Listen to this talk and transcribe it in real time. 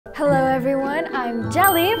everyone, I'm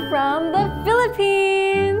Jelly from the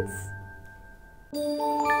Philippines.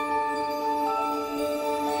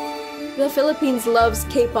 The Philippines loves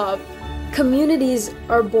K-pop. Communities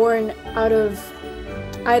are born out of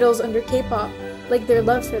idols under K-pop, like their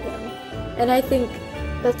love for them. And I think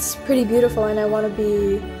that's pretty beautiful, and I want to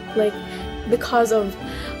be like the cause of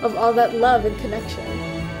all that love and connection.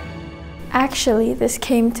 Actually, this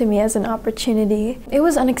came to me as an opportunity. It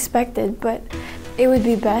was unexpected, but it would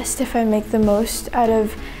be best if I make the most out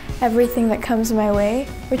of everything that comes my way,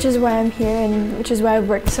 which is why I'm here and which is why I've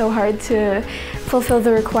worked so hard to fulfill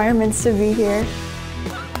the requirements to be here.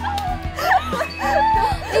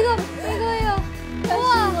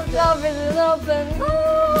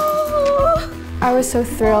 I was so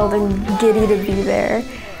thrilled and giddy to be there.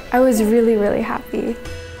 I was really, really happy.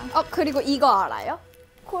 그리고 이거 알아요?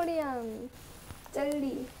 코리안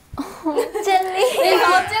젤리. 젤리. 이거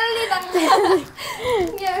젤리당.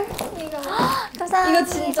 이거. 감사합니다. 이거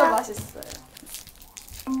진짜 맛있어요.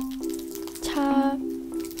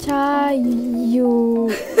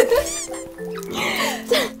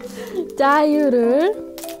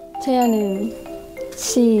 자유를 제하는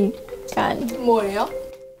시간. 뭐예요?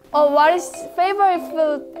 What is favorite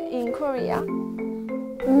food in Korea?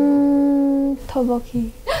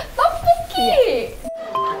 떡볶이. 떡볶이!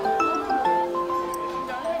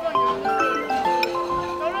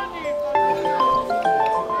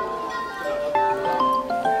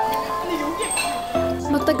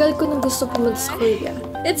 Matagal ko nang gusto pumunta sa Korea.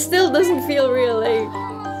 It still doesn't feel real. Like,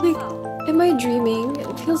 am I dreaming?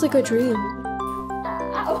 It feels like a dream.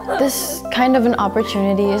 This kind of an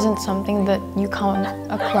opportunity isn't something that you come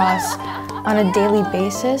across on a daily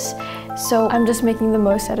basis, so I'm just making the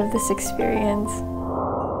most out of this experience.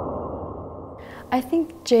 I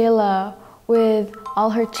think Jayla, with all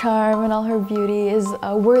her charm and all her beauty, is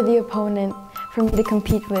a worthy opponent for me to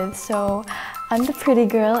compete with. So I'm the pretty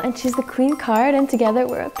girl and she's the queen card, and together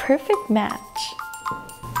we're a perfect match.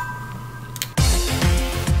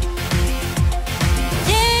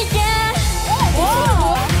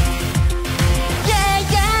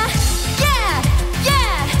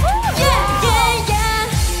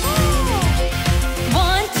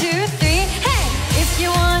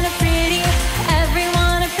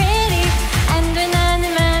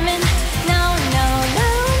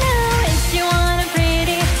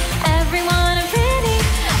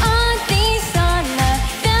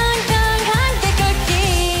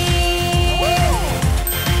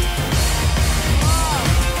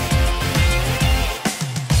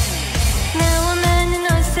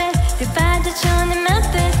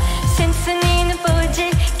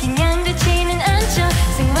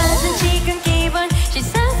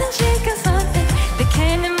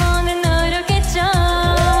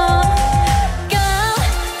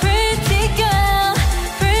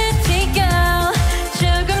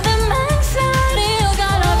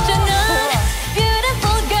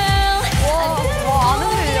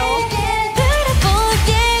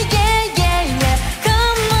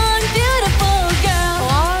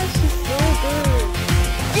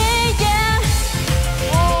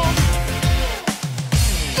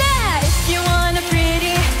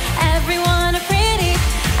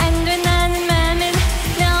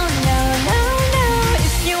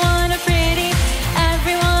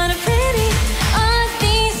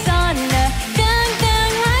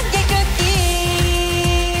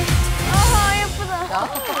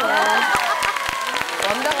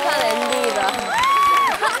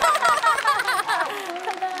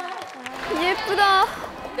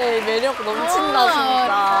 네, 매력 넘친다,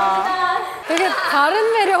 진짜. 되게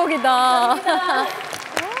다른 매력이다.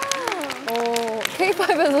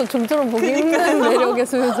 K-POP에서 좀처럼 보기 힘든 매력의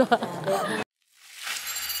소유자.